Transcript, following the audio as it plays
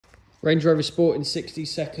Range Rover Sport in 60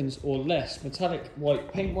 seconds or less. Metallic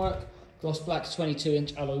white paintwork, gloss black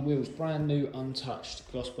 22-inch alloy wheels, brand new,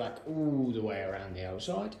 untouched. Gloss black all the way around the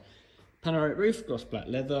outside. Panoramic roof, gloss black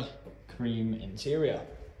leather, cream interior.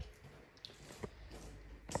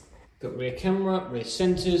 Got rear camera, rear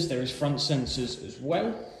sensors, there is front sensors as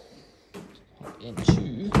well. Hop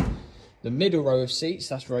into the middle row of seats.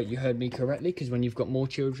 That's right, you heard me correctly, because when you've got more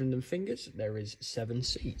children than fingers, there is 7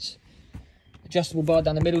 seats. Adjustable bar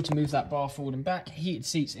down the middle to move that bar forward and back. Heated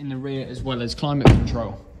seats in the rear as well as climate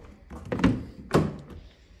control.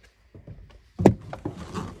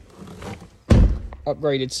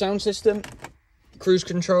 Upgraded sound system, cruise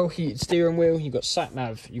control, heated steering wheel. You've got sat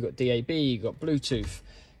nav, you've got DAB, you've got Bluetooth,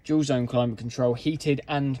 dual zone climate control, heated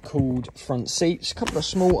and cooled front seats. A couple of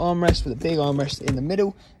small armrests with a big armrest in the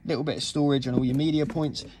middle. A little bit of storage on all your media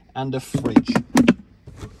points and a fridge.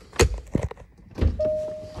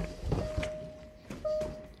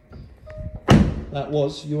 That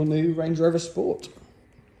was your new Range Rover Sport.